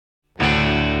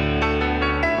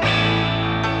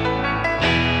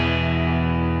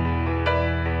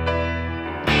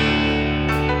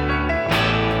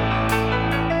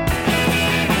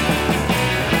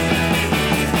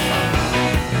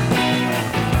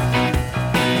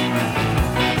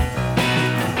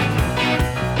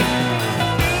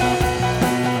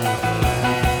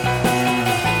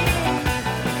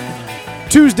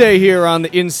Tuesday here on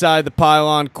the Inside the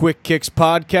Pylon Quick Kicks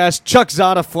podcast. Chuck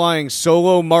Zada flying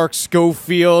solo, Mark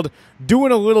Schofield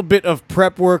doing a little bit of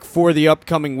prep work for the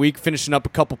upcoming week, finishing up a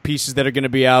couple pieces that are going to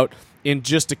be out in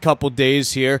just a couple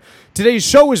days here. Today's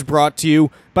show is brought to you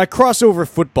by Crossover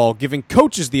Football, giving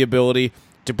coaches the ability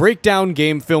to break down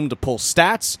game film to pull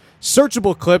stats,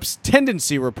 searchable clips,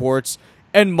 tendency reports,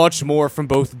 and much more from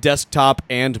both desktop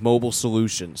and mobile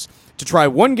solutions. To try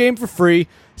one game for free,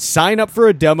 sign up for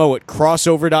a demo at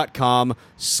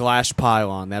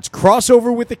crossover.com/pylon. That's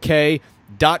crossover with a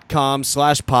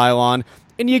K.com/pylon,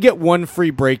 and you get one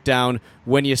free breakdown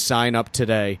when you sign up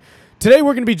today. Today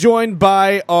we're going to be joined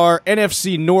by our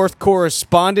NFC North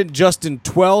correspondent, Justin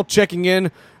Twell, checking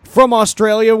in from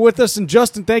Australia with us. And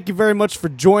Justin, thank you very much for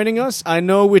joining us. I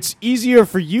know it's easier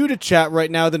for you to chat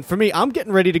right now than for me. I'm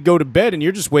getting ready to go to bed, and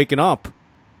you're just waking up.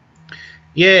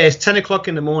 Yeah, it's 10 o'clock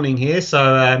in the morning here,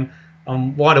 so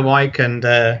I'm wide awake and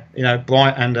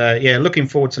bright, and looking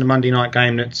forward to the Monday night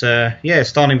game. That's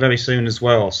starting very soon as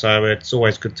well. So it's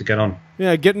always good to get on.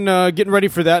 Yeah, getting ready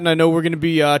for that, and I know we're going to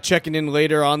be checking in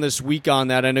later on this week on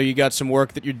that. I know you got some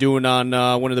work that you're doing on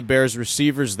one of the Bears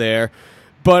receivers there.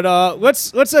 But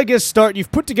let's I guess start.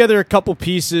 You've put together a couple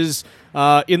pieces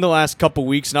in the last couple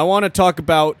weeks, and I want to talk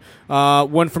about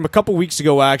one from a couple weeks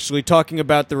ago, actually, talking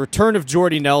about the return of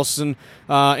Jordy Nelson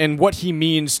and what he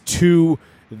means to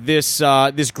this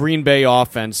Green Bay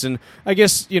offense. And I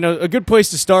guess, a good place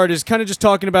to start is kind of just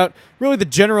talking about really the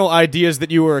general ideas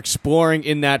that you were exploring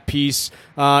in that piece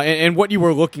and what you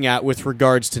were looking at with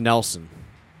regards to Nelson.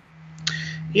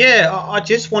 Yeah, I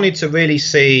just wanted to really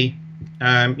see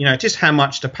just how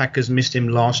much the Packers missed him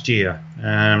last year.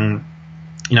 When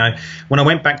I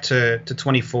went back to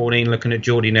 2014, looking at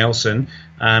Jordy Nelson,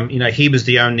 he was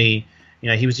the only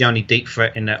deep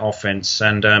threat in that offense,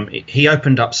 and he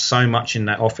opened up so much in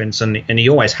that offense, and he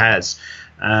always has.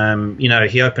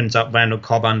 He opens up Randall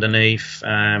Cobb underneath.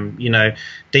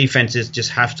 Defenses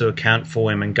just have to account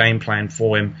for him and game plan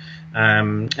for him.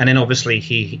 And then obviously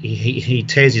he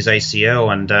tears his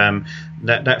ACL, and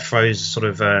that throws sort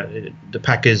of the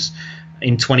Packers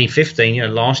in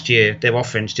 2015. Last year their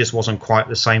offense just wasn't quite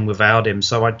the same without him.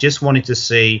 So I just wanted to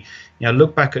see,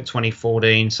 look back at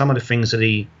 2014, some of the things that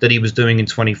he was doing in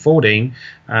 2014,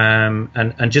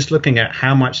 and just looking at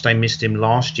how much they missed him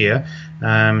last year.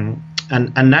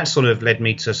 And that sort of led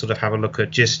me to sort of have a look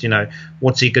at just,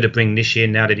 what's he going to bring this year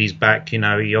now that he's back? He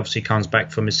obviously comes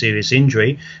back from a serious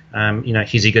injury.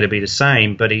 Is he going to be the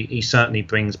same? But he certainly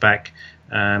brings back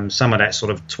some of that sort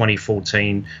of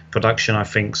 2014 production, I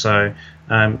think. So,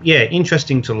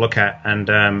 interesting to look at. And,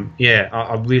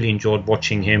 I really enjoyed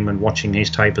watching him and watching his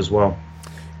tape as well.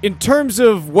 In terms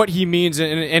of what he means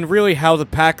and really how the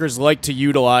Packers like to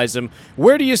utilize him,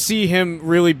 where do you see him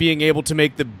really being able to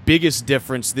make the biggest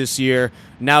difference this year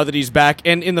now that he's back?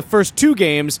 And in the first two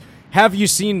games, have you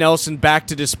seen Nelson back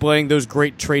to displaying those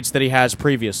great traits that he has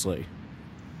previously?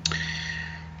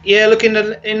 Yeah, look, in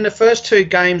the first two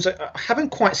games, I haven't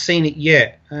quite seen it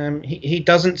yet. He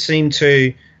doesn't seem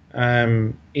to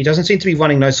be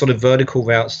running those sort of vertical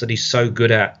routes that he's so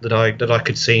good at that I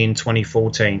could see in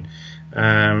 2014.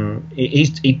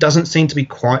 He doesn't seem to be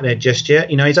quite there just yet.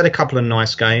 He's had a couple of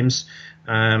nice games,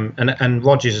 and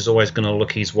Rodgers is always going to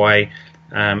look his way.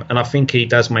 And I think he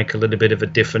does make a little bit of a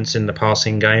difference in the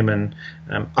passing game. And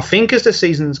I think as the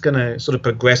season's going to sort of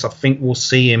progress, I think we'll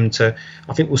see him get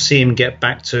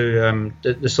back to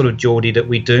the sort of Jordy that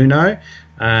we do know.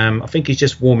 I think he's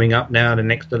just warming up now.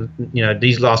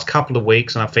 These last couple of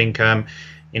weeks, and I think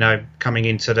coming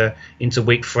into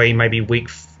week 3, maybe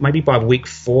by week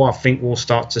 4, I think we'll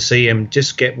start to see him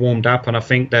just get warmed up, and I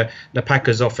think that the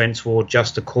Packers offense will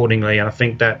adjust accordingly. And I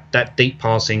think that deep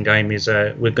passing game is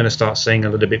we're going to start seeing a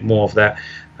little bit more of that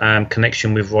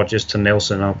connection with Rodgers to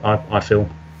Nelson, I feel.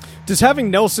 Does having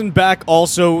Nelson back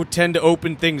also tend to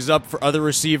open things up for other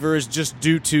receivers just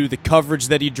due to the coverage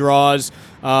that he draws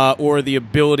or the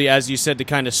ability, as you said, to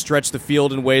kind of stretch the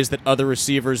field in ways that other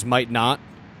receivers might not?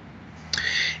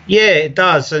 Yeah, it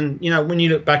does. And, when you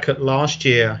look back at last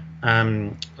year, I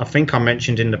think I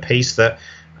mentioned in the piece that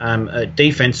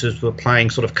defenses were playing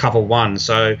sort of cover one.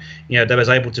 So, they was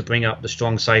able to bring up the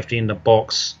strong safety in the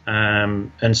box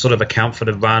and sort of account for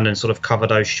the run and sort of cover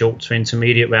those short to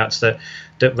intermediate routes that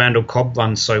Randall Cobb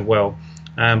runs so well.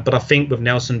 But I think with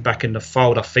Nelson back in the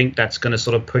fold, I think that's going to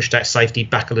sort of push that safety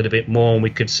back a little bit more, and we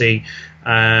could see,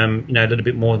 a little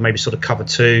bit more, maybe sort of cover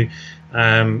 2,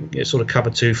 sort of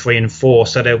cover 2, 3, and 4.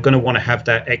 So they're going to want to have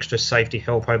that extra safety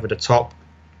help over the top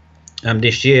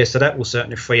this year. So that will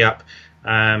certainly free up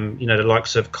The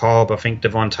likes of Cobb, I think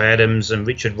Devontae Adams and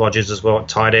Richard Rodgers as well at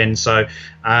tight end. So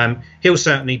he'll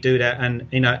certainly do that. And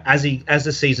as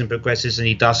the season progresses and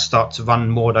he does start to run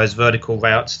more of those vertical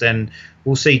routes, then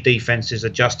we'll see defenses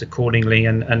adjust accordingly,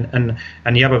 and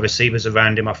the other receivers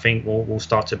around him, I think, will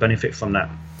start to benefit from that.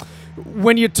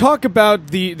 When you talk about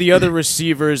the other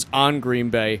receivers on Green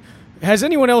Bay, has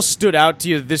anyone else stood out to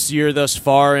you this year thus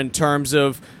far in terms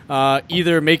of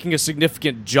either making a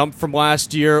significant jump from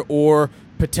last year or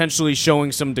potentially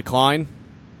showing some decline?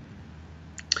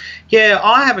 Yeah,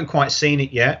 I haven't quite seen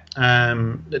it yet.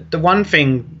 The one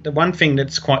thing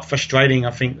that's quite frustrating,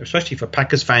 I think, especially for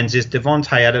Packers fans, is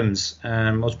Devontae Adams.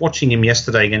 I was watching him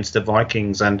yesterday against the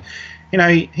Vikings, and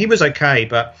he was okay,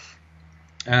 but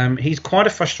he's quite a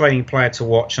frustrating player to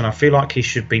watch, and I feel like he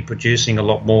should be producing a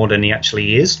lot more than he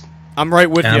actually is. I'm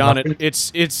right with you on it.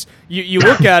 It's you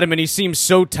look at him and he seems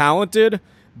so talented,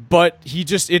 but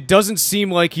it doesn't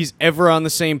seem like he's ever on the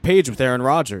same page with Aaron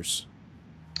Rodgers.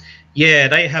 Yeah,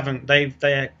 they haven't. They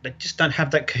just don't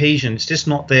have that cohesion. It's just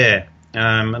not there,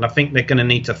 and I think they're going to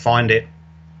need to find it.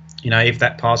 If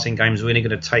that passing game is really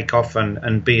going to take off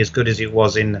and be as good as it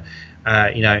was in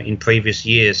previous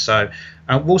years. So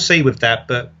we'll see with that.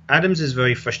 But Adams is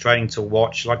very frustrating to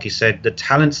watch. Like you said, the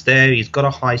talent's there. He's got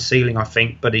a high ceiling, I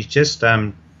think, but he's just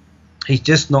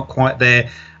not quite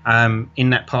there in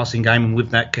that passing game and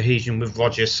with that cohesion with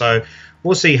Rodgers. So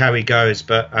we'll see how he goes.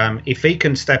 But if he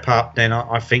can step up, then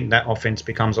I think that offense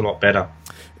becomes a lot better.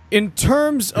 In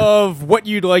terms of what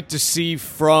you'd like to see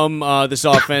from this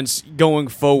offense going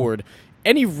forward,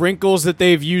 any wrinkles that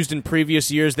they've used in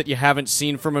previous years that you haven't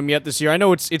seen from them yet this year? I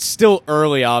know it's still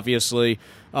early, obviously,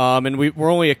 and we're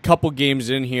only a couple games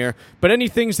in here, but any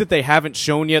things that they haven't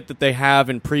shown yet that they have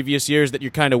in previous years that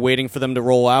you're kind of waiting for them to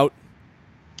roll out?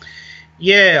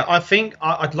 Yeah, I think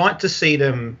I'd like to see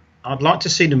them. I'd like to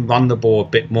see them run the ball a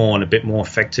bit more and a bit more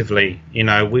effectively.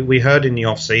 We heard in the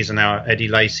off season how Eddie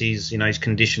Lacy's his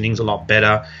conditioning's a lot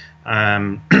better.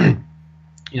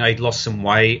 He'd lost some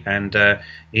weight and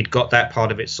he'd got that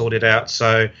part of it sorted out.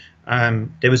 So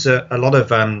there was a lot of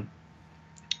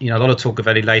talk of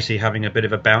Eddie Lacy having a bit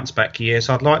of a bounce back year.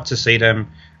 So I'd like to see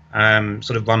them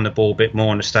sort of run the ball a bit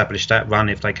more and establish that run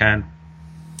if they can.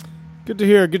 Good to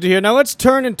hear, good to hear. Now let's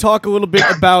turn and talk a little bit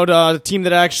about the team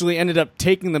that actually ended up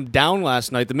taking them down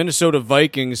last night, the Minnesota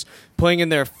Vikings, playing in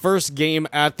their first game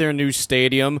at their new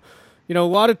stadium. A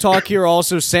lot of talk here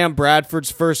also, Sam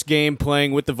Bradford's first game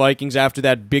playing with the Vikings after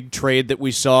that big trade that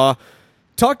we saw.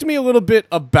 Talk to me a little bit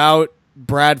about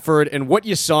Bradford and what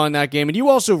you saw in that game. And you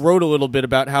also wrote a little bit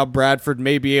about how Bradford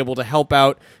may be able to help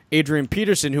out Adrian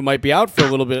Peterson, who might be out for a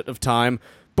little bit of time.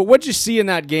 But what did you see in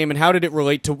that game, and how did it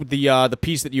relate to the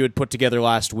piece that you had put together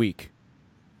last week?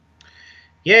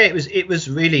 Yeah, it was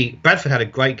really, Bradford had a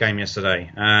great game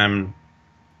yesterday.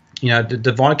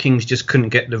 The Vikings just couldn't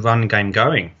get the run game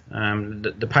going.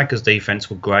 The Packers' defense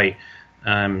were great,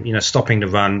 stopping the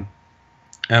run.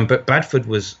 But Bradford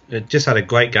just had a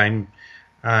great game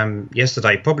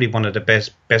yesterday. Probably one of the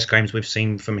best games we've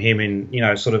seen from him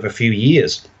in sort of a few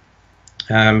years.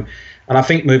 And I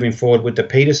think moving forward with the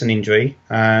Peterson injury,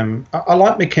 I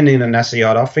like McKinnon and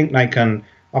Nasiad. I think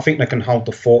they can hold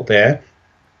the fort there,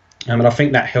 and I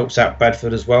think that helps out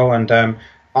Bradford as well. And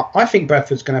I think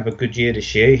Bradford's going to have a good year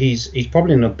this year. He's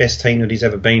probably in the best team that he's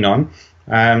ever been on.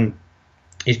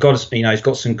 He's got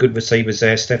some good receivers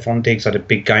there. Stephon Diggs had a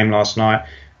big game last night,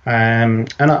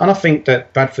 and I think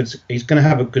that he's going to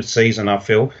have a good season. I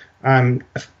feel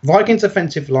Vikings'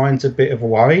 offensive line's a bit of a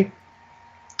worry.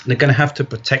 They're going to have to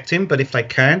protect him, but if they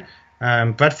can,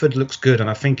 Bradford looks good, and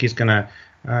I think he's going to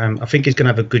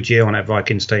have a good year on that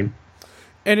Vikings team.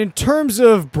 And in terms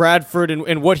of Bradford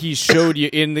and what he showed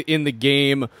you in the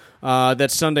game,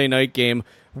 that Sunday night game,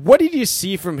 what did you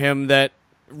see from him that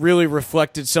really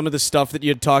reflected some of the stuff that you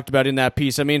had talked about in that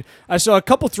piece? I mean, I saw a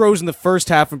couple throws in the first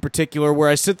half in particular where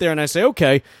I sit there and I say,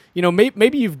 okay,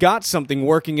 maybe you've got something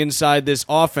working inside this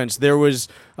offense. There was,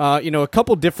 a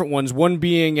couple different ones. One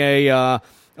being a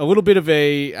little bit of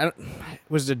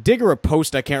was it a dig or a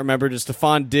post? I can't remember. To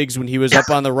Stephon Diggs when he was up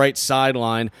on the right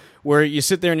sideline, where you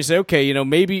sit there and you say, okay,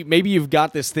 maybe you've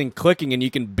got this thing clicking and you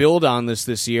can build on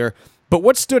this year. But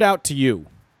what stood out to you?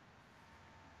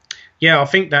 Yeah, I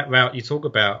think that route you talk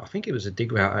about, I think it was a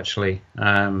dig route actually.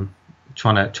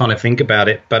 Trying to think about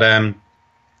it, but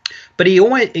he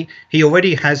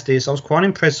already has this. I was quite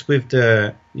impressed with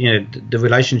the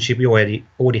relationship he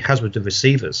already has with the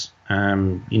receivers.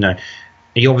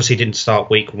 He obviously didn't start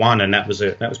week one, and that was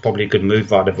probably a good move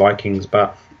by the Vikings.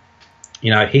 But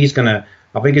I think he's gonna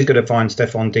find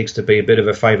Stephon Diggs to be a bit of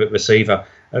a favourite receiver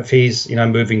if he's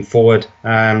moving forward.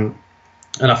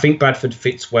 And I think Bradford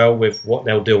fits well with what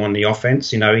they'll do on the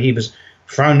offense. You know, he was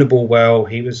throwing the ball well.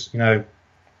 He was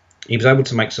able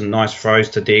to make some nice throws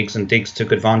to Diggs, and Diggs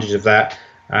took advantage of that.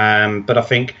 But I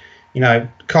think, you know,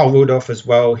 Carl Rudolph as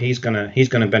well, he's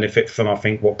gonna benefit from, I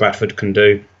think, what Bradford can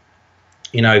do.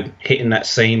 You know, hitting that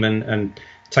seam and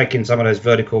taking some of those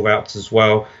vertical routes as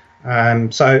well.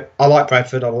 So I like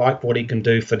Bradford. I like what he can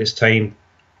do for this team.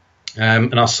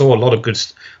 And I saw a lot of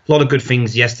good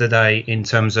things yesterday in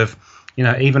terms of, you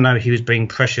know, even though he was being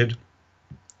pressured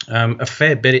a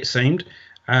fair bit, it seemed,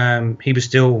 he was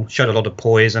still showed a lot of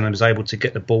poise and was able to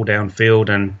get the ball downfield.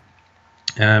 And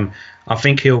I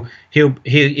think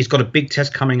he's got a big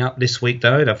test coming up this week,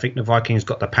 though. I think the Vikings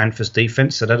got the Panthers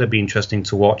defense, so that'll be interesting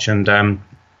to watch and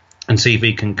see if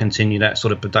he can continue that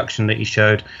sort of production that he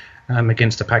showed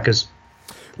against the Packers.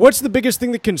 What's the biggest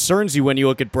thing that concerns you when you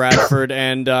look at Bradford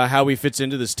and how he fits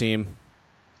into this team?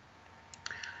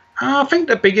 I think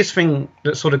the biggest thing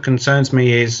that sort of concerns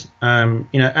me is, you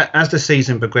know, as the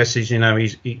season progresses, you know,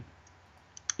 he's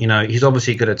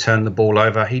obviously going to turn the ball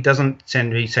over. He doesn't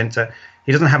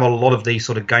have a lot of these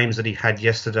sort of games that he had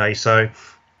yesterday. So,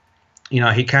 you know,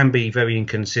 he can be very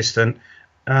inconsistent.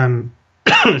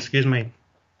 Excuse me.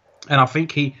 And I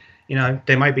think you know,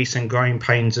 there may be some growing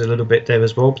pains a little bit there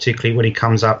as well, particularly when he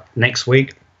comes up next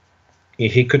week.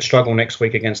 He could struggle next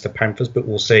week against the Panthers, but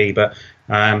we'll see. But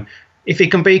if he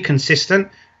can be consistent,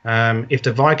 if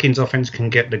the Vikings offense can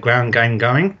get the ground game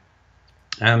going,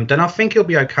 then I think he'll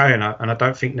be okay. And I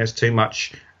don't think there's too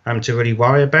much to really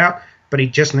worry about. But he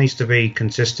just needs to be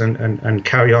consistent and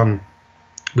carry on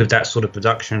with that sort of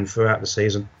production throughout the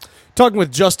season. Talking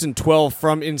with Justin Twell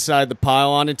from Inside the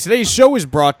Pylon, and today's show is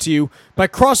brought to you by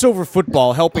Crossover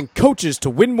Football, helping coaches to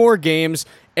win more games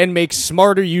and make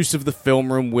smarter use of the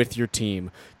film room with your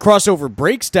team. Crossover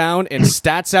breaks down and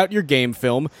stats out your game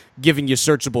film, giving you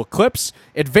searchable clips,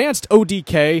 advanced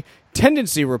ODK,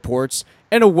 tendency reports,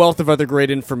 and a wealth of other great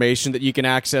information that you can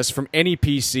access from any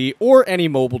PC or any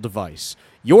mobile device.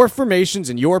 Your formations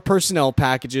and your personnel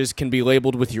packages can be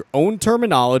labeled with your own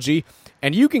terminology,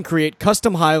 and you can create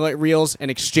custom highlight reels and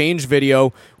exchange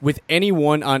video with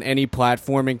anyone on any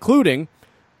platform, including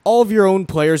all of your own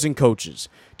players and coaches.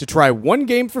 To try one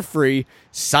game for free,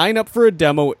 sign up for a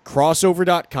demo at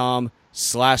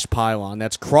crossover.com/pylon.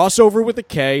 That's crossover with a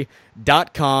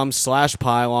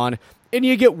K.com/pylon, and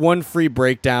you get one free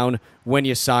breakdown when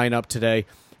you sign up today.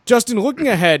 Justin, looking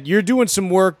ahead, you're doing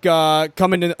some work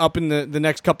coming up in the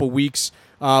next couple weeks,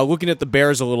 looking at the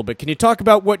Bears a little bit. Can you talk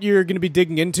about what you're going to be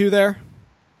digging into there?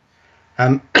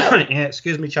 Yeah,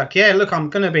 excuse me, Chuck. Yeah, look, I'm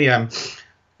going to be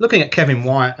looking at Kevin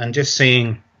White and just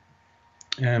seeing,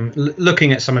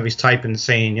 looking at some of his tape and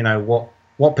seeing, you know,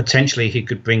 what potentially he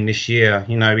could bring this year.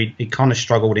 You know, he kind of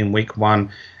struggled in week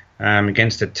one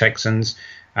against the Texans.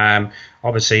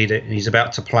 Obviously, he's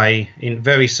about to play in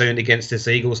very soon against this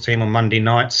Eagles team on Monday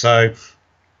night. So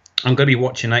I'm going to be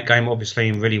watching that game, obviously,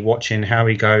 and really watching how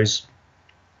he goes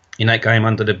in that game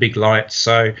under the big lights.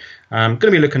 So I'm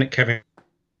going to be looking at Kevin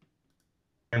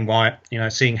White, you know,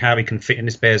 seeing how he can fit in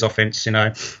this Bears offense, you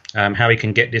know, how he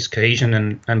can get this cohesion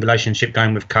and relationship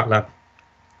going with Cutler,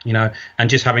 you know, and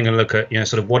just having a look at, you know,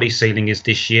 sort of what his ceiling is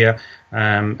this year,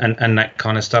 and that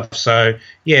kind of stuff. So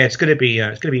yeah, it's going to be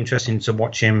interesting to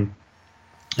watch him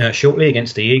shortly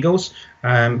against the Eagles,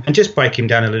 and just break him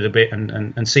down a little bit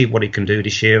and see what he can do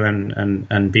this year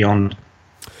and beyond.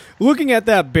 Looking at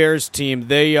that Bears team,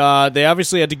 they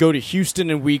obviously had to go to Houston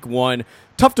in week one.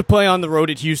 Tough to play on the road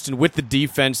at Houston with the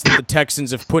defense that the Texans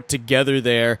have put together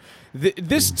there.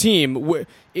 This team,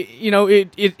 you know,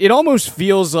 it almost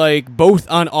feels like both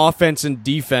on offense and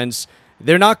defense,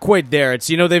 they're not quite there. It's,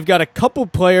 you know, they've got a couple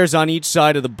players on each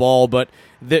side of the ball, but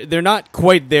they're not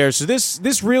quite there. So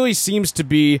this really seems to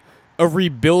be a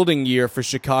rebuilding year for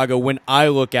Chicago when I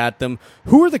look at them.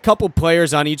 Who are the couple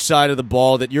players on each side of the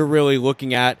ball that you're really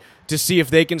looking at to see if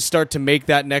they can start to make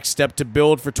that next step to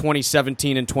build for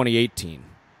 2017 and 2018?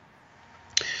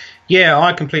 Yeah,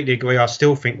 I completely agree. I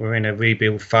still think we're in a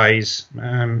rebuild phase.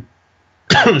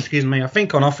 Excuse me. I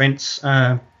think on offense,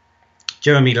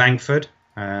 Jeremy Langford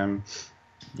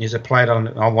is a player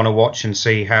that I want to watch and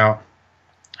see how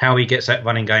he gets that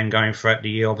running game going throughout the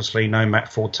year. Obviously, no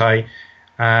Matt Forte.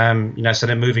 You know, so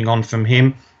they're moving on from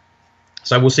him.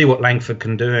 So we'll see what Langford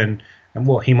can do and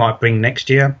what he might bring next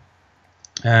year.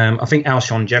 I think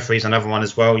Alshon Jeffrey's another one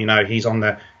as well. You know, he's on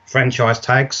the franchise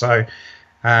tag. So,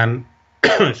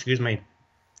 excuse me,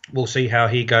 we'll see how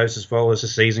he goes as well as the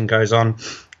season goes on.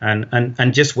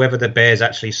 And just whether the Bears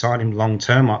actually sign him long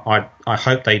term, I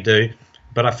hope they do.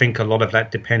 But I think a lot of that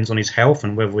depends on his health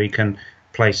and whether he can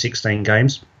play 16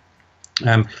 games.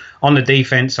 On the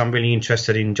defense, I'm really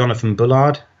interested in Jonathan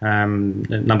Bullard, the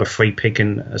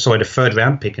the third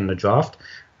round pick in the draft.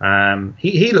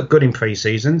 He looked good in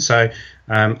preseason, so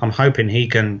I'm hoping he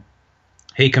can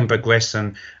progress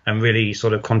and really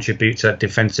sort of contribute to that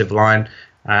defensive line.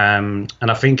 And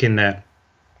I think in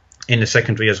the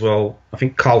secondary as well, I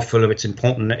think Kyle Fuller, it's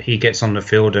important that he gets on the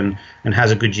field and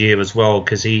has a good year as well,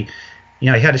 because he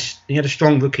had a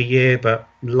strong rookie year, but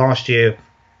last year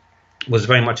was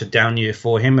very much a down year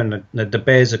for him, and the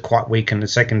Bears are quite weak in the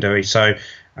secondary. So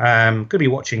going to be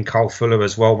watching Kyle Fuller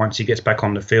as well once he gets back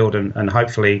on the field, and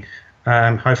hopefully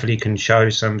he can show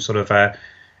some sort of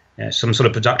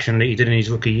production that he did in his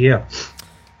rookie year.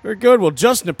 Very good. Well,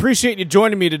 Justin, appreciate you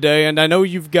joining me today, and I know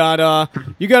you've got a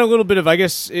little bit of, I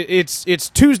guess it's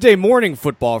Tuesday morning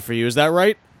football for you. Is that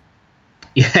right?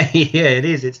 Yeah, it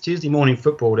is. It's Tuesday morning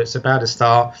football. It's about to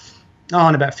start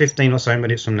in about 15 or so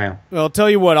minutes from now. Well, I'll tell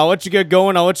you what. I'll let you get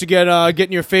going. I'll let you get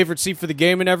in your favorite seat for the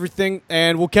game and everything,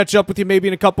 and we'll catch up with you maybe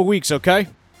in a couple weeks. Okay?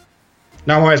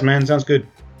 No worries, man. Sounds good.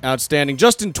 Outstanding.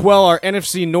 Justin Twell, our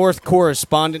NFC North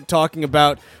correspondent, talking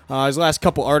about his last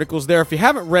couple articles there. If you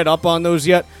haven't read up on those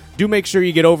yet, do make sure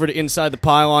you get over to Inside the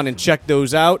Pylon and check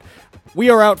those out. We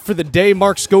are out for the day.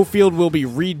 Mark Schofield will be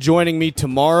rejoining me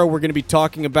tomorrow. We're going to be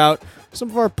talking about some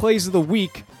of our plays of the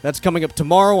week. That's coming up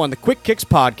tomorrow on the Quick Kicks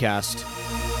podcast.